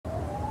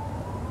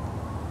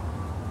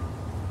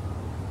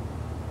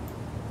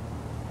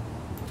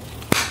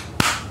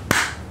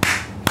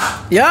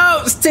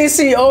Yo, it's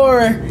TC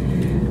or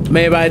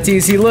made by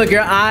TC. Look,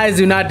 your eyes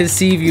do not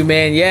deceive you,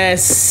 man.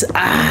 Yes.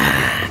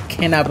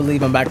 Cannot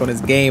believe I'm back on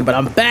this game, but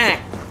I'm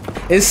back.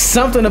 It's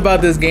something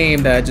about this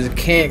game that I just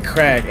can't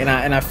crack, and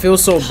I feel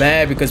so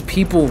bad because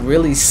people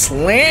really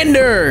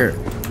slander.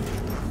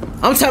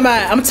 I'm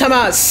talking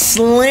about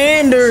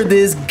slander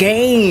this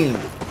game.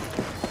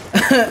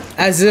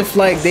 As if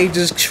like they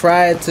just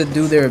tried to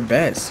do their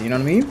best, you know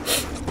what I mean?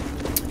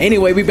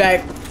 Anyway, we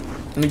back.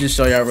 Let me just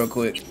show y'all real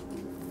quick.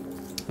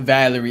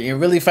 Valerie,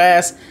 and really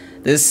fast,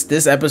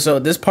 this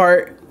episode, this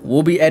part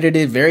will be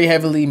edited very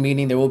heavily,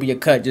 meaning there will be a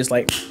cut just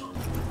like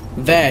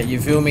that, you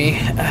feel me?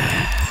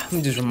 Let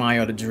me just remind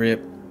y'all to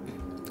drip,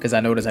 because I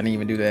noticed I didn't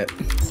even do that.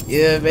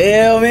 You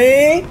feel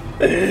me?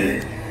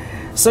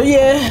 So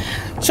yeah,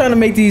 I'm trying to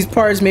make these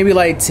parts maybe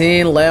like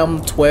 10,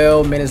 11,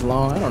 12 minutes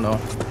long. I don't know.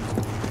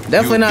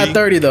 Definitely not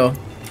 30 though.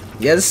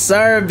 Yes,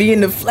 sir. Be in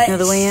the flesh. Know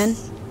the way in?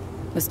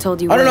 Was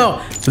told you. I don't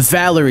know.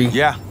 Valerie.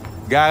 Yeah.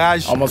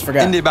 Garage. Almost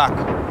forgot. In the back.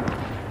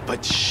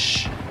 But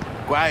shh.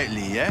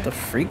 Quietly, yeah? What the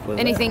freak was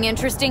Anything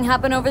interesting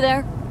happen over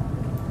there?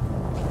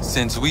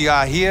 Since we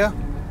are here,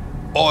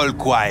 all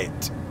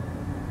quiet.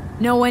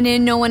 No one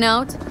in, no one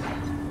out?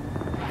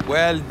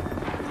 Well,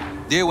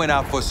 they went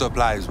out for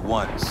supplies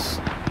once.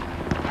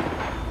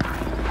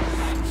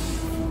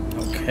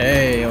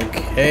 Okay,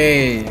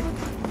 okay.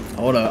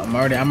 Hold up,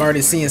 I'm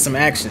already seeing some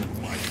action.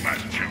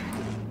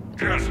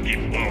 Just keep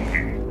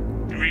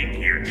walking. Drink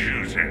your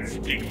juice and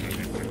speak.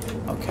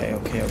 Okay.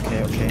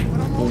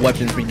 What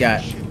weapons we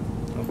got?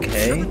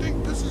 Okay.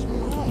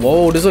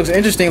 Whoa, this looks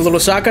interesting. A little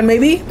shotgun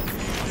maybe?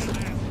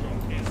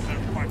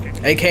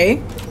 AK,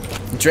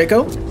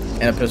 Draco,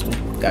 and a pistol.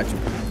 Got you.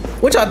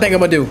 What y'all think I'm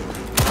gonna do?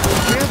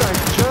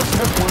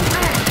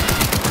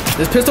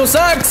 This pistol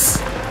sucks!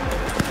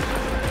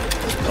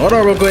 Hold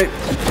on real quick.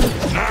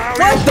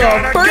 What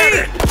the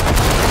freak?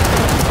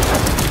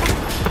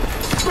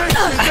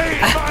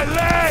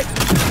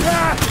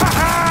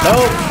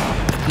 Nope.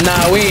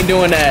 Nah, we ain't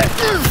doing that.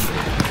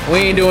 We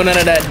ain't doing none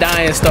of that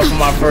dying stuff for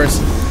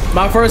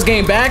my first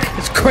game back.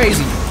 It's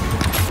crazy.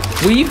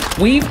 Weave.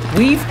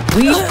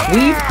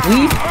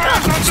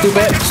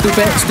 Stupid.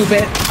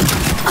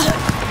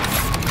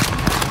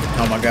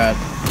 Oh my god.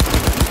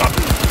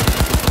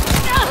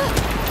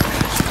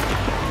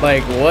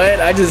 Like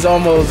what? I just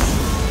almost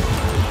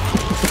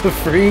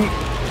free.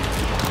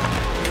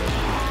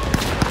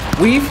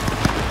 Weave.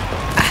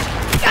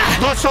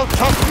 Not so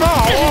tough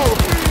now.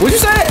 What'd you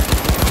say?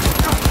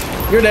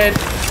 You're dead.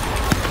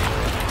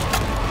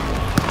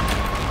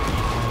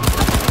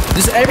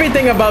 Just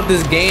everything about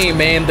this game,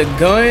 man. The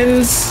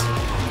guns,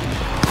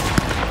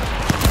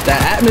 the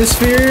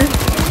atmosphere.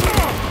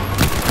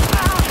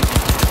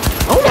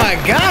 Oh my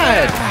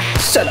god!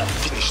 Shut up.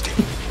 Finished it.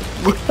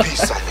 Good, be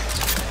silent.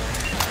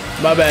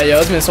 My bad, yo.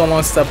 It's been so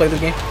long since I played this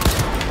game.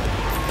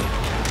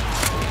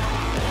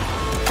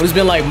 It's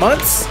been like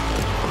months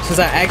since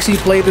I actually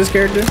played this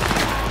character.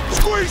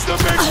 Squeeze the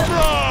big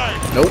fry.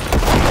 Nope.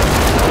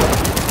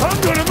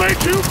 I'm gonna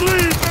make you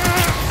bleed.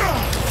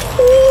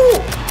 Ooh.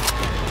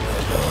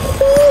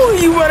 Ooh,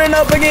 you running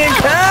up again,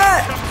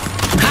 cat?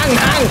 Hang.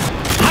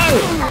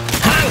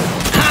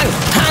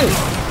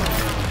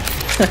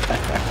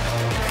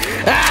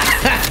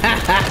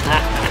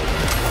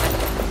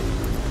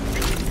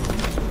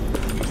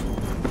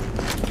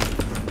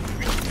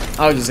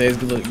 I would just say it's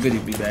good to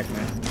be back,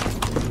 man.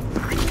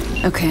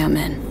 Okay, I'm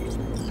in.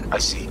 I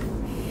see.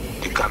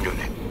 The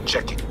camionette.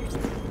 Check it.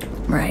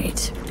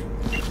 Right.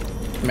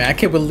 Man, I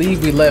can't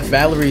believe we left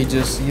Valerie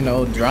just, you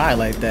know, dry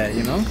like that,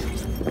 you know?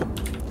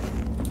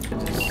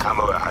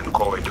 Camera and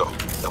corridor.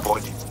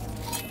 Avoid it.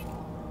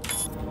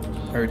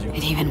 Heard you.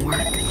 It even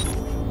worked.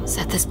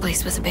 Said this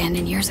place was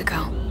abandoned years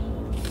ago.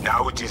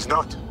 Now it is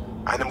not.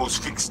 Animals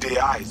fix their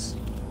eyes.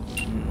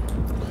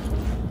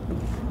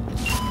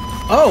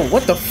 Oh,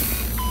 what the f—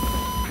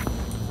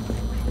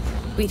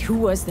 Wait, who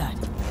was that?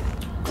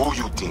 Who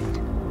you think?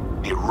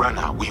 The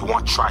runner we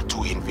won't try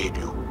to invade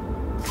you.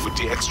 With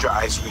the extra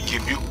eyes we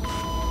give you,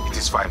 it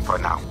is fine for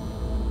now.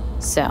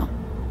 So,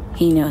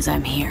 he knows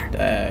I'm here.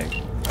 Dag.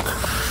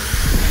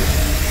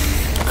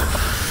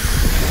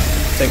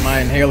 Take my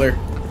inhaler.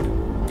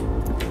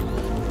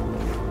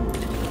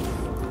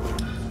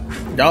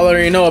 Y'all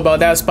already know about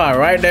that spot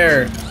right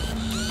there.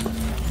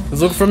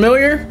 Does it look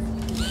familiar?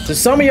 To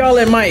some of y'all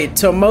it might.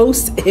 To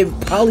most, it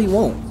probably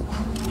won't.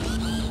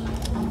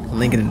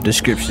 Link in the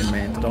description,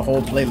 man, to the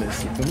whole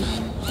playlist. You feel me?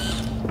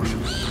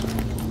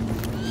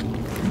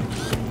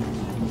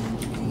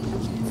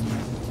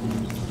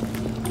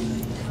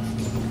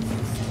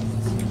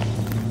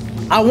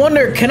 I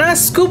wonder, can I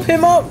scoop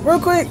him up real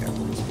quick?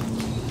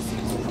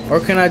 Or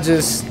can I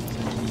just—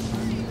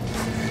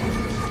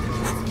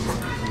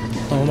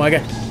 oh my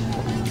god.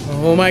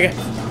 Oh my god.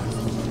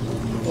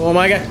 Oh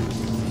my god.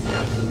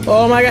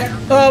 Oh my god.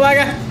 Oh my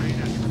god.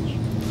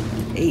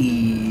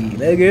 Hey,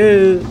 let's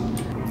go.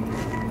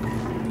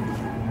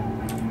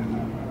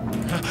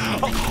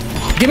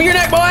 Give me your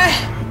neck, boy.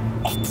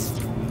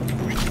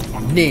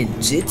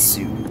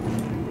 Ninjutsu.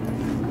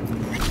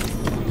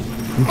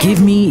 Give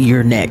me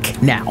your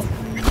neck now.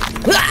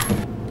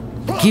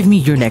 Give me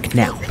your neck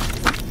now.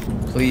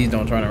 Please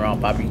don't turn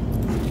around, Poppy.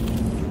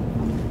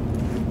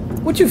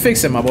 What you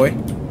fixing, my boy?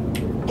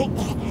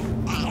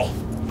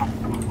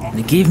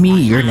 Give me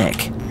your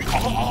neck.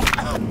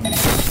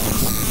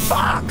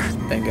 Fuck.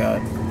 Thank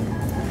God.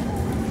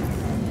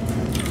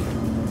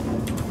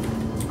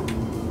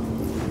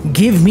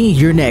 Give me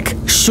your neck,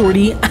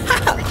 shorty.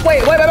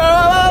 Wait.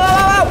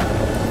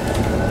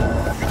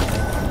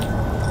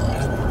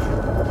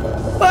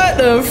 What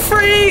the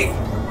freak?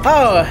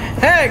 Oh,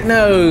 heck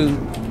no.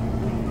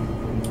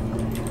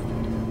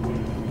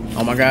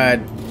 Oh my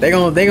God. They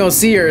gonna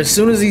see her as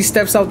soon as he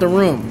steps out the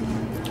room.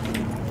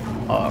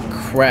 Oh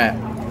crap.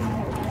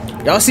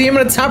 Y'all see him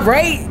in the top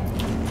right?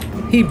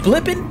 He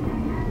blipping?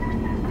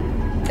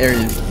 There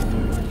he is.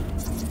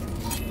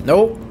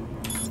 Nope.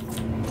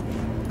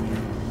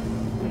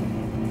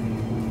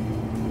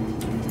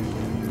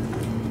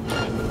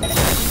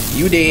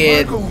 You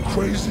did. Am I going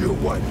crazy or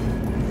what?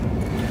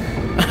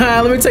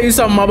 Let me tell you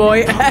something, my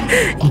boy.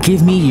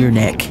 Give me your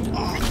neck.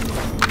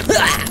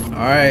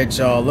 Alright,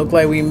 y'all. Look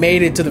like we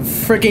made it to the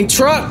freaking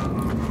truck.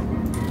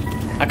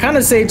 I kind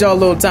of saved y'all a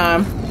little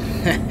time.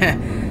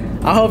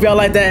 I hope y'all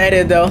like that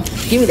edit, though.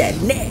 Give me that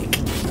neck.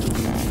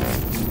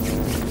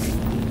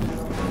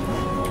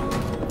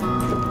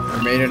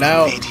 I made it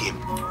out. Invade him.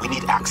 We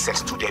need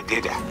access to their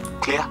data.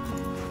 Clear?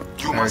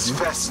 You must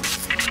first.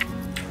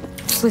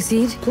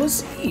 Proceed.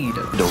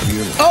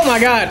 Oh my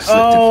God.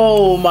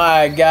 Oh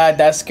my God.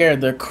 That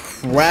scared the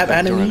crap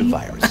out of me.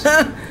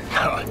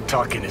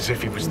 Talking as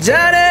if he was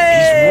Johnny!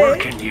 He's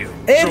working you.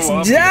 It's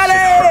so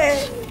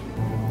Johnny!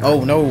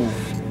 Oh no.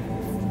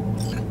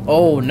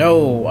 Oh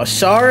no. A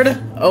shard?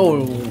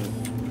 Oh.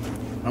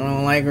 I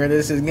don't like where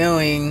this is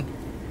going.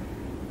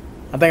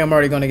 I think I'm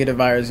already gonna get a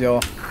virus,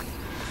 y'all.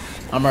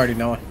 I'm already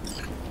knowing.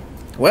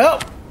 Well.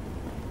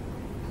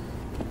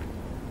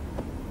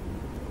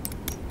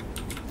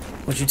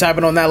 What you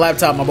typing on that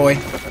laptop, my boy?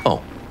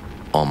 Oh,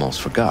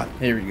 almost forgot.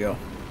 Here we go.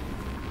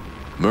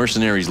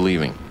 Mercenary's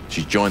leaving.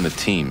 She's joined the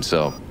team,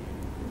 so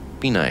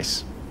be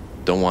nice.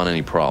 Don't want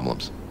any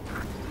problems.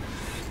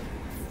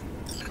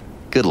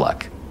 Good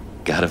luck.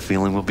 Got a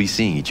feeling we'll be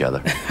seeing each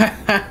other.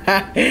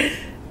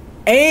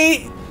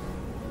 Ain't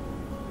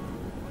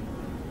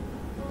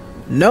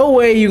no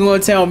way you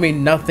gonna tell me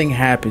nothing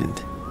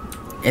happened.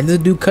 And this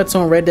dude cuts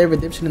on Red Dead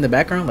Redemption in the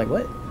background? Like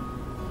what?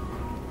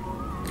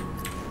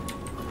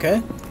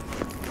 Okay.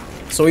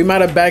 So we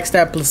might have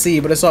backstabbed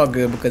Placide, but it's all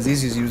good because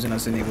he's just using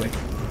us anyway.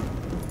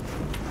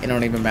 It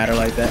don't even matter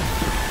like that.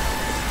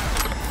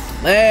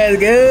 Let's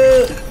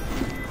go.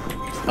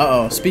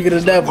 Uh-oh, speak of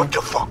the devil. What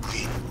the fuck,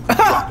 V?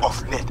 Drop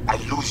off net. I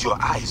lose your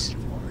eyes.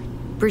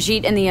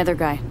 Brigitte and the other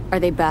guy, are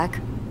they back?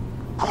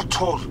 Who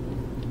told?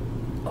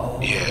 Oh.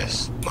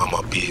 Yes,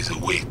 Mama B is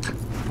awake.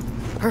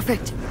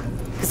 Perfect.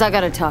 Because I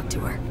gotta talk to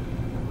her.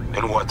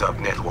 And what of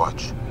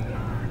Netwatch?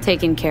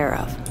 Taken care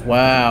of.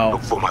 Wow.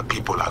 Look for my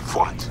people at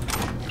front.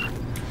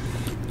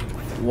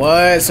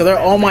 What? So they're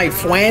all my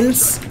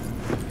friends?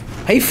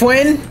 Hey,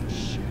 friend.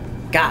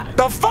 God.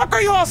 The fuck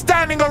are you all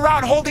standing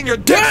around holding your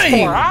dicks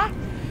for, huh?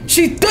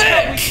 She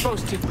thick!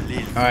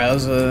 Alright,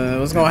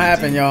 what's gonna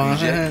happen, y'all?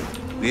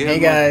 Hey,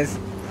 guys.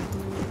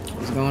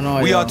 What's going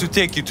on, We are to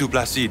take you to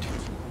Placide.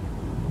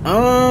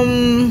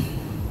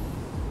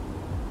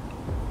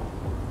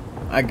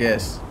 I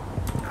guess.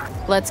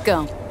 Let's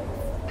go.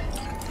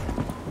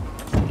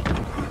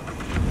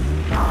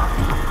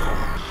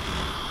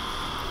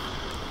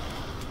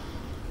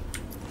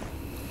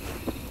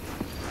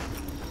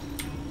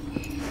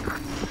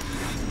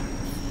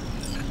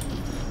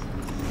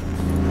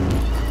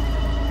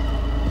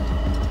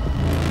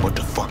 What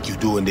the fuck you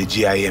do in the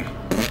GIM?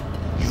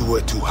 You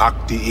were to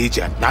hack the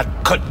agent, not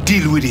cut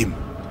deal with him.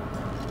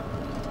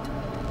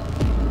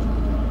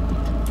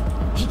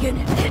 He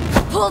gonna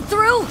pull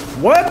through?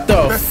 What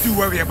the? Best you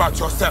worry about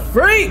yourself,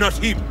 Freak! not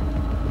him.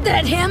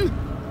 That him?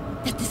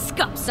 That the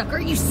scum sucker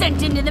you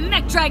sent into the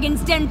mech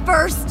dragon's den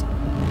first?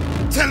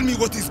 Tell me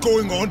what is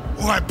going on,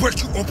 or I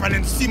break you open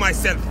and see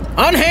myself.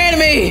 Unhand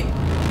me!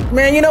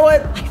 Man, you know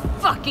what? I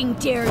fucking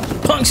dare you.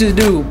 Punch this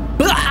dude.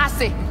 I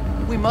say,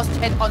 we must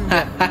head on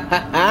there.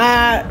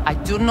 I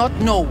do not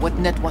know what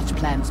Netwatch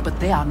plans, but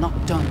they are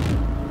not done.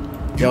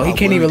 Yo, he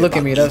can't even look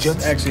at me.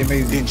 That's actually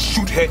amazing. Then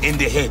shoot her in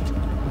the head.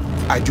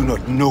 I do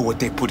not know what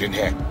they put in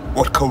her.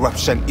 What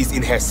corruption is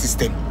in her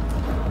system.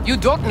 You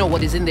don't know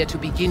what is in there to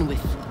begin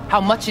with.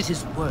 How much it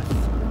is worth.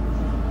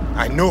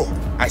 I know.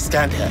 I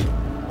scanned her.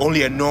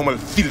 Only a normal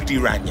filthy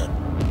Ranyan.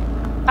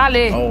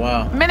 Ale. Oh,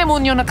 wow.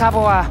 Menemunyo na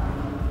kavoa.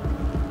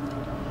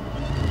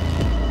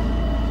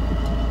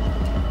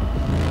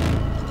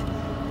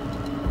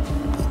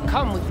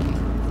 Come with me.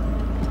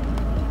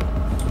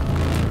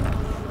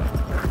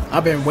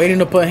 I've been waiting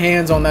to put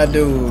hands on that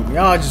dude.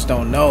 Y'all just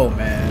don't know,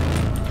 man.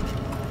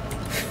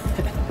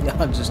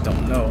 Y'all just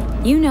don't know.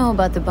 You know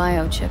about the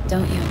biochip,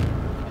 don't you?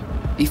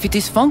 If it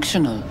is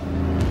functional,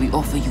 we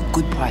offer you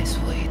good price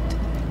for it.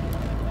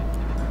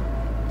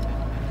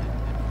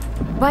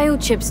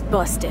 Biochip's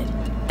busted.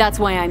 That's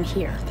why I'm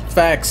here.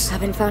 Facts.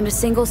 Haven't found a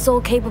single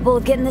soul capable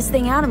of getting this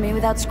thing out of me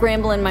without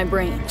scrambling my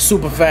brain.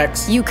 Super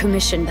facts. You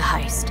commissioned the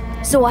heist,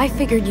 so I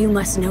figured you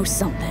must know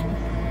something.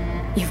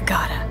 You've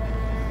gotta.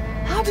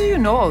 How do you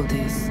know all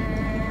this?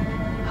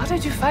 How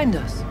did you find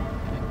us?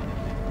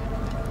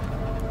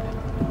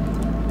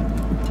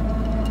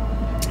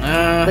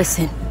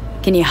 Listen,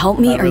 can you help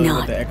me or really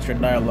not? with the extra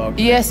dialogue.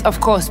 Yes, of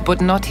course, but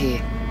not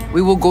here.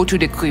 We will go to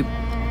the crib,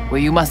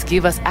 where you must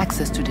give us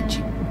access to the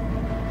chip.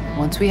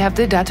 Once we have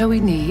the data we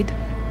need,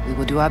 we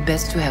will do our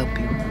best to help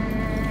you.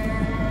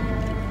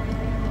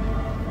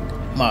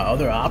 My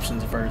other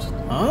options first.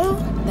 Huh?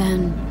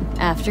 Then,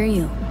 after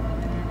you.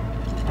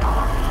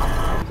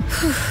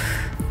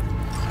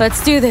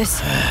 Let's do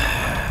this.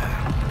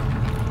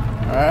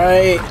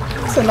 Alright.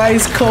 It's a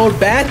nice cold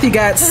bath you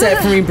got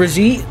set for me,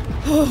 Brigitte.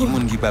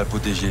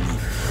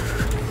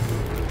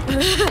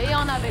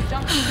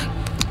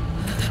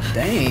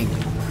 Dang.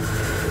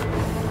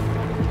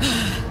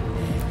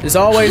 There's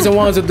always the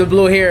ones with the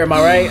blue hair, am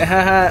I right?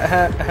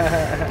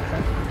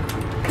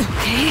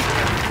 Okay.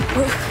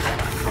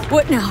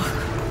 What now?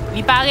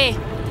 Mi pare.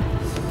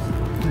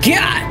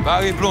 God!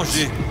 Barré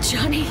plongé.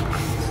 Johnny?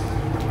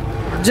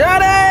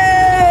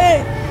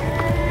 Johnny!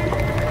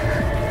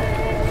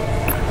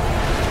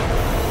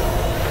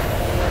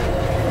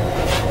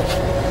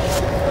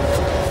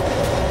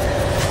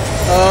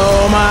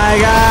 Oh my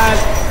God!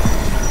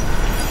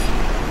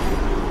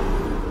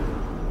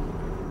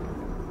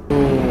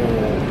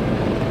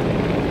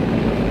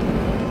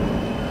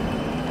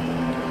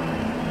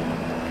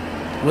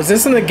 Was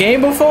this in the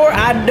game before?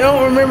 I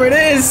don't remember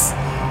this.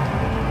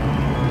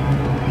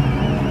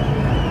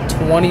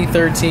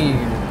 2013.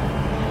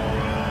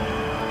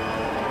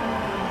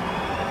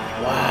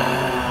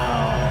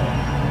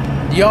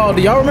 Wow. Y'all,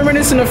 do y'all remember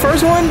this in the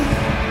first one?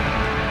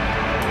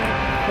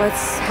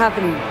 What's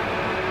happening?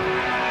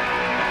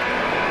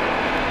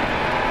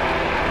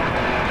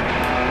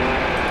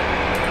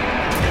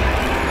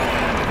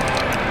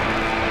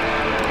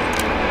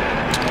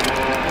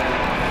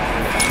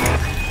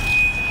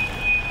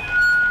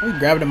 Why you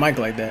grabbing the mic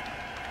like that?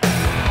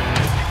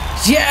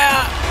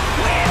 Yeah!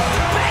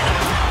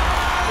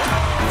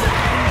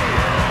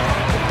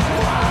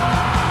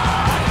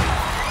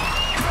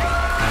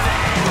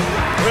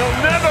 We'll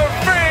never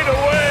fade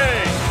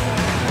away.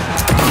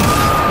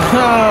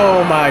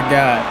 Oh my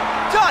God.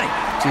 Johnny!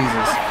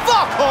 Jesus.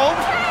 Fuck,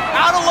 Holmes!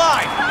 Out of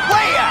line!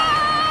 Way out!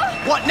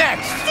 What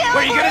next? Where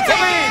are you gonna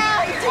take me?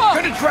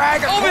 Gonna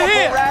drag a over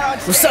here around?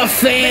 What's up,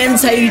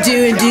 fans? How you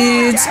doing,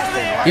 dudes?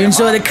 You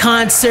enjoy the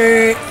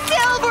concert?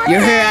 You're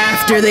here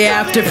after the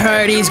after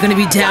party is gonna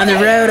be down the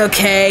road,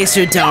 okay?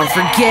 So don't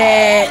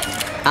forget.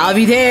 I'll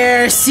be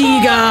there. See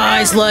you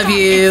guys. Love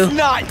you. It's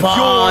not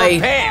bye.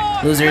 Your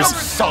band. Losers. No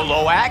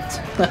solo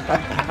act. But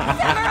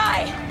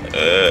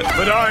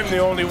I'm the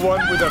only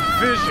one with a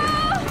vision.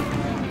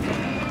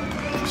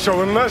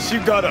 So unless you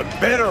got a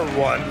better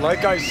one,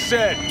 like I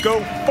said,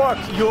 go fuck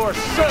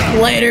yourself.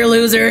 Later,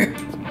 loser.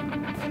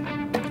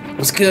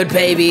 What's good,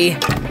 baby?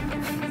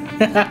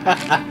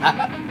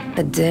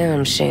 A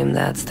damn shame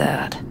that's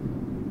that.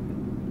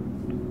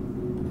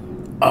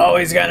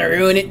 Always gonna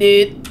ruin it,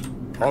 dude.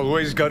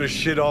 Always gotta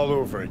shit all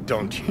over it,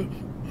 don't you?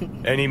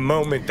 Any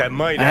moment that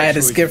might I had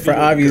to skip for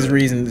obvious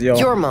reasons, yo.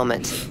 Your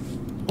moment.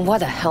 Why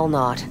the hell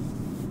not?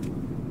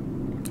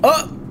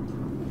 Oh!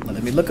 Well,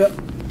 let me look up.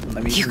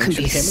 Let me You can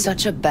be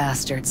such a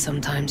bastard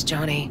sometimes,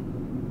 Johnny.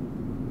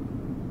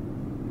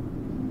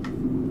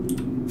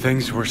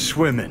 Things were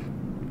swimming.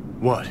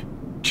 What?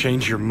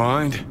 Change your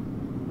mind?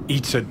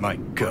 Eats at my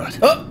gut.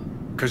 Oh!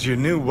 Cause you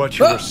knew what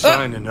you were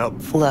signing up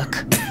for.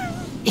 Look,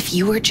 if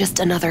you were just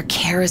another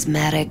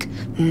charismatic,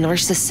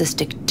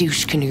 narcissistic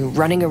douche canoe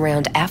running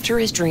around after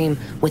his dream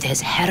with his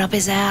head up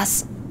his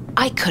ass,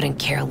 I couldn't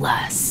care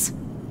less.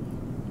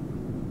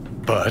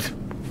 But?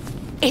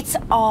 It's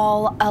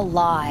all a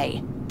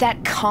lie.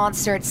 That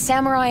concert,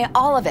 Samurai,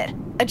 all of it.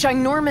 A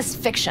ginormous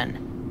fiction.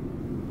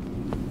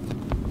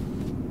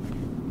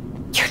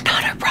 You're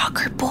not a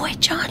rocker boy,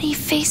 Johnny,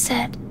 face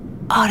it.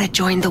 Ought to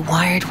join the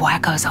wired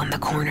wackos on the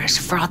corners,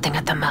 frothing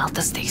at the mouth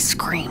as they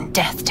scream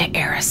death to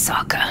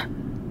Arasaka.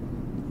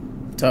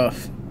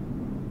 Tough.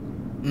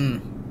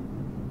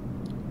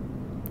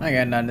 I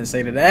got nothing to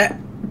say to that.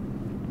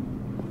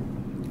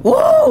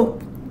 Woo!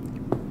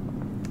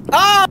 Oh!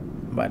 I'm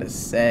about to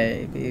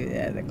say, baby,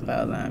 at the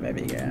cloud line,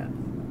 baby girl.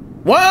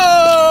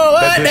 Whoa!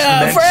 That What this the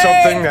meant frick?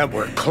 something, that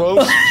we're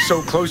close,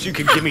 so close you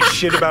can give me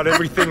shit about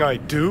everything I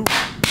do?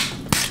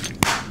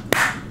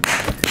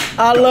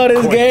 I love this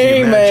Quite the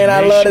game, man.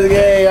 I love this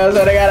game. I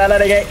swear to God, I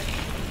love the game.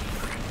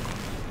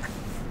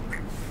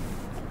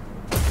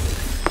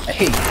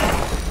 Hey.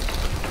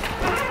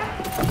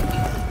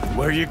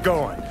 Where you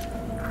going?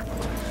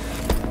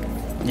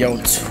 Yo,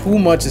 too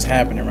much is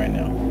happening right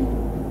now.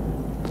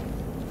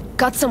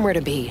 Got somewhere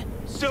to be.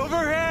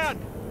 Silverhand!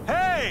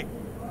 Hey!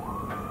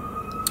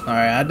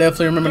 Alright, I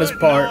definitely remember this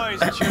part.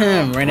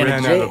 Ran out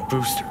of jet.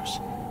 boosters.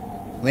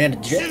 Ran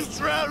out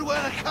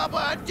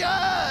of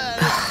jet.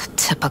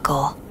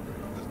 Typical.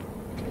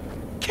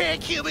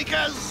 Can't kill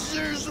because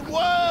there's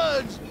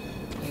words.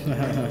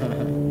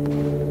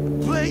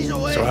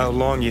 So how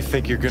long you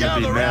think you're gonna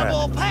be mad?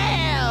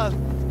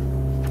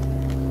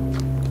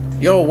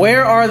 Yo,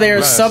 where are their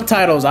Last.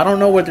 subtitles? I don't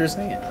know what they're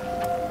saying.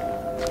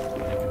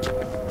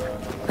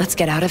 Let's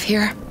get out of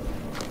here.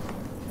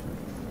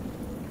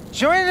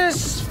 Join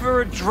us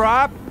for a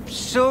drop,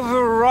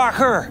 Silver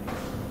Rocker.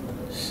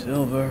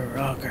 Silver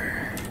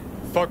Rocker.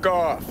 Fuck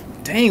off.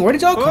 Dang, where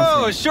did y'all come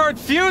Whoa, from? short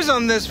fuse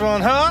on this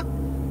one, huh?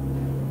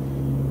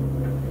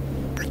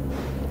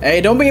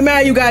 Hey, don't be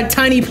mad you got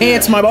tiny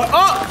pants, my boy.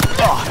 Oh!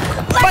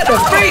 What the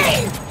freak?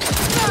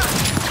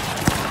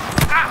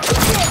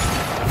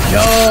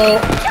 Yo.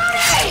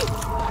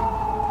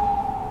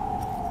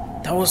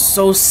 That was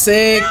so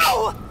sick.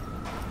 No.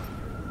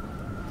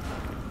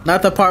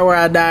 Not the part where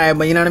I died,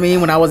 but you know what I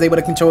mean? When I was able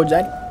to control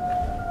Johnny.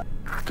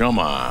 Come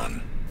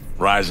on.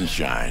 Rise and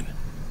shine.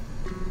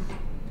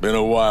 Been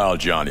a while,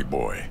 Johnny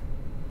boy.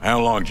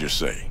 How long'd you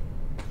say?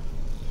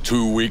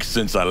 2 weeks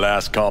since I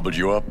last cobbled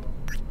you up?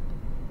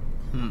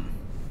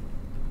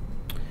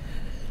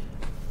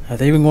 I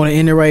think we're going to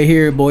end it right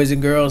here, boys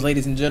and girls,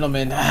 ladies and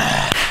gentlemen.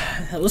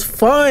 That was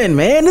fun,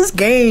 man. This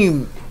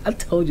game, I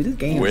told you, this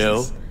game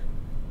Well?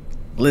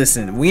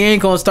 Listen, we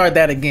ain't going to start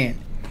that again.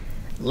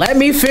 Let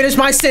me finish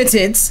my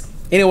sentence.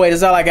 Anyway,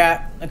 that's all I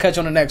got. I'll catch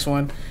you on the next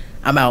one.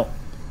 I'm out.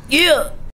 Yeah.